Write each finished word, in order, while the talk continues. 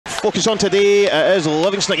Focus on today, it is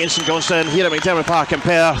Livingston against St Johnstone here at McDermott Park in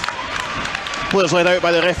Perth. Players led out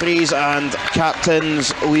by the referees and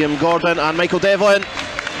captains Liam Gordon and Michael Devlin.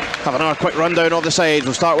 Have another quick rundown of the sides.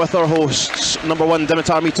 We'll start with our hosts. Number 1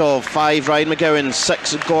 Dimitar Mitov, 5 Ryan McGowan,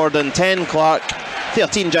 6 Gordon, 10 Clark,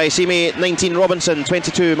 13 Jai Simi, 19 Robinson,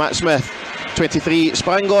 22 Matt Smith, 23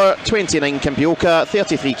 Spangler, 29 Kimpioka,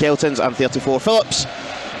 33 Keltons and 34 Phillips.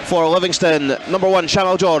 For Livingston, number 1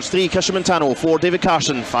 Shamal George, 3 Christian Montano, 4 David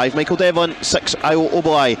Carson, 5 Michael Devlin, 6 Io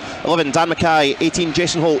Obolai, 11 Dan Mackay, 18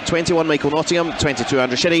 Jason Holt, 21 Michael Nottingham, 22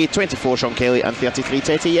 Andrew Shinnie, 24 Sean Kelly and 33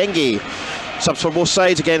 Teti Yengi. Subs for both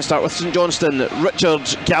sides again start with St Johnstone.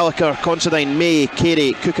 Richards, Gallagher, Considine, May,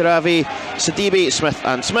 Carey, Kukaravi, Sidibe, Smith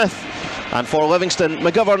and Smith. And for Livingston,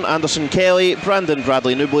 McGovern, Anderson, Kelly, Brandon,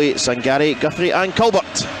 Bradley, Newbley, Sangari, Guthrie and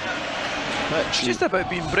Colbert. It's just about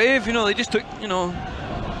being brave, you know. They just took,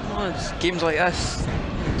 it's games like this,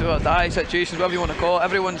 do or die situations, whatever you want to call it.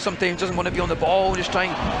 Everyone sometimes doesn't want to be on the ball, just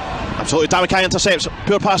trying. Absolutely, Dan Mackay intercepts,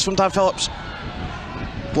 poor pass from Dan Phillips.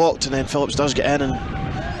 Blocked, and then Phillips does get in and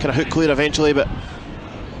kind of hook clear eventually, but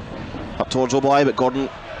up towards Obolai, but Gordon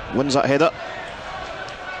wins that header.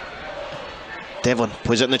 Devlin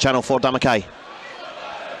plays it in the channel for Dan Mackay.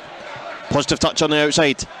 Positive touch on the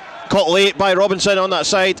outside. Caught late by Robinson on that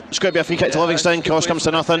side. It's going to be a free kick to Livingston. Cross comes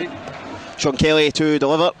to nothing. Sean Kelly to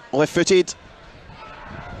deliver, left footed.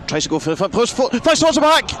 Tries to go for the front post, flies towards the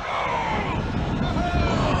back.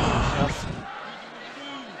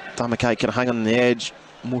 Dan Mackay can hang on the edge.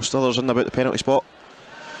 Most others in about the penalty spot.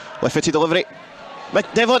 Left footed delivery.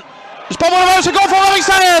 Devlin. It's ball on the bounce, a goal for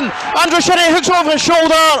Livingston! Andrew Shinnie hooks over his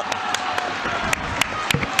shoulder.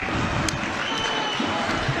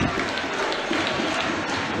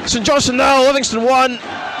 St Johnstone now, Livingston 1.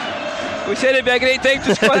 We said it'd be a great time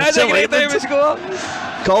to score. It's a great time to score.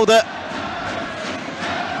 Called it.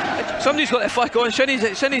 Somebody's got the flick on.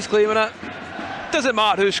 Shinnie's claiming it. Doesn't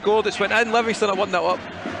matter who scored, it's went in. Livingston are 1-0 up.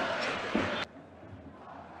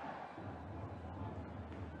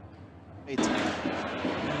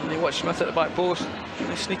 And they watch Smith at the back post.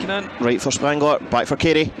 He's sneaking in. Right for Spangler, back for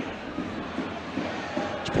Carey.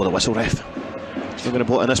 Let's blow the whistle, ref. He's not going to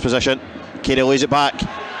blow it in this position. Carey lays it back.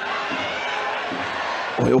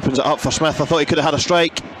 Oh, he opens it up for Smith. I thought he could have had a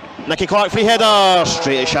strike. Nicky Clark free header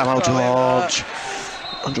straight at Shamal George.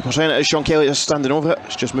 100% it is Sean Kelly just standing over it.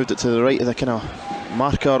 It's just moved it to the right of the kind of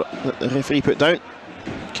marker that the referee put down.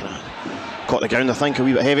 Kind of caught the ground, I think, a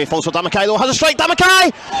wee bit heavy. Falls for Dan Mackay though, has a strike. Dan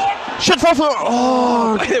Mackay should fall for.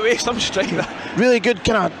 Oh, by the way, some strike that. Really good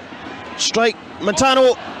kind of strike.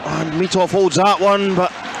 Montano and Mitov holds that one,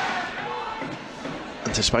 but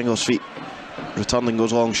into Spangler's feet. Returning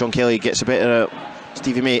goes long. Sean Kelly gets a better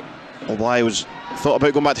Stevie May. Obolai was thought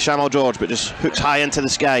about going back to Shamal George, but just hooks high into the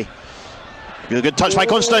sky. Really good touch by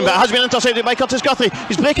Considine, but it has been intercepted by Curtis Guthrie.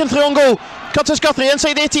 He's breaking through on goal. Curtis Guthrie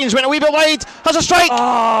inside 18s, went a wee bit wide, has a strike.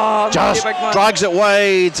 Just drags it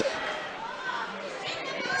wide.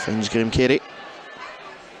 Finds Graham Carey.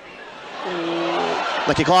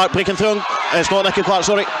 Nicky Clark breaking through on. It's not Nicky Clark,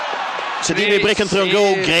 sorry. Sidibe breaking through on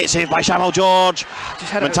goal. Great save by Shamal George.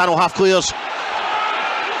 Montano half clears.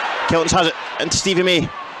 Keltons has it into Stevie May.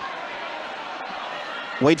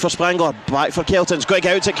 Wide for Spangler, back for Keltons. Got to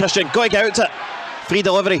get out to it, Christian. Got to get out to it. Free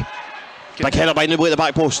delivery. Big header by Newbley at the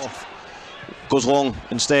back post. Goes long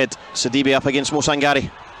instead. Sidibe up against Mo Sangari.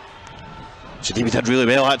 Sidibe did really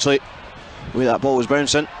well actually. The way that ball was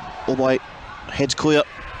bouncing. Oh boy, head's clear.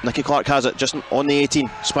 Nicky Clark has it just on the 18.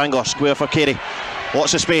 Spangler square for Carey.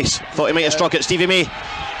 Lots of space. Thought he might have struck it. Stevie May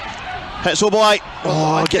hits Obolai.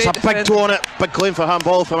 Oh, gets a big toe on it. Big claim for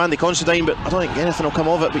handball from Andy Considine, but I don't think anything will come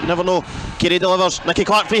of it, but you never know. Carey delivers. Nicky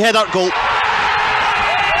Clark free header, goal. He's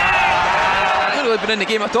not really been in the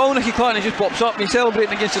game at all, Nicky Clark, and he just pops up and he's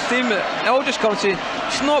celebrating against the team. It all just comes to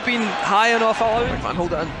it's not been high enough. Can't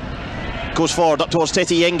hold it in. Goes forward up towards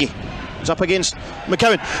Teti Yengi. He's up against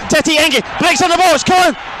McCowan. Teti Yengi breaks in the ball. It's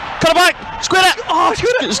Cullen. Cut it back. Square it. Oh,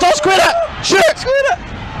 square it. Still square it. Shoot. Square it.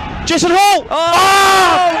 Jason Holt!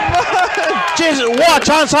 Oh! Jason, what a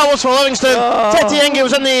chance that was for Livingston! Teti Yengi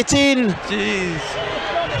was in the 18. Jeez.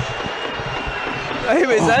 He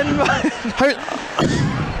was in, man.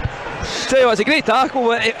 Tell you what, it's a great tackle,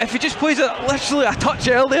 but if he just plays it literally a touch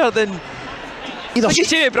earlier, then either like you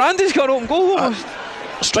say, Brandon's got an open goal almost.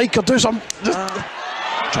 Striker do something.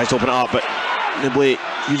 Tries to open it up, but Newbley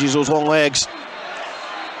uses those long legs.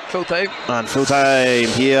 Full time. And full time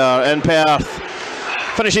here in Perth.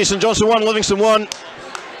 Finishes St Johnstone 1, Livingston 1.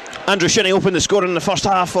 Andrew Shinnie opened the scoring in the first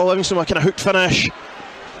half for Livingston with a kind of hooked finish,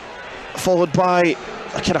 followed by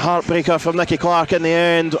a kind of heartbreaker from Nicky Clark in the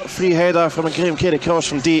end. Free header from a Graham Carey cross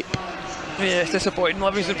from deep. Yeah, it's disappointing.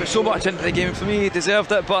 Livingston put so much into the game. For me, he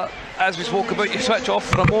deserved it, but as we spoke about, you switch off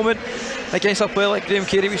for a moment against a player like Graham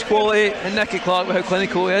Carey with his quality and Nicky Clark with how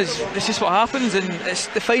clinical he is. It's just what happens, and it's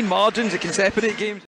the fine margins that can separate games.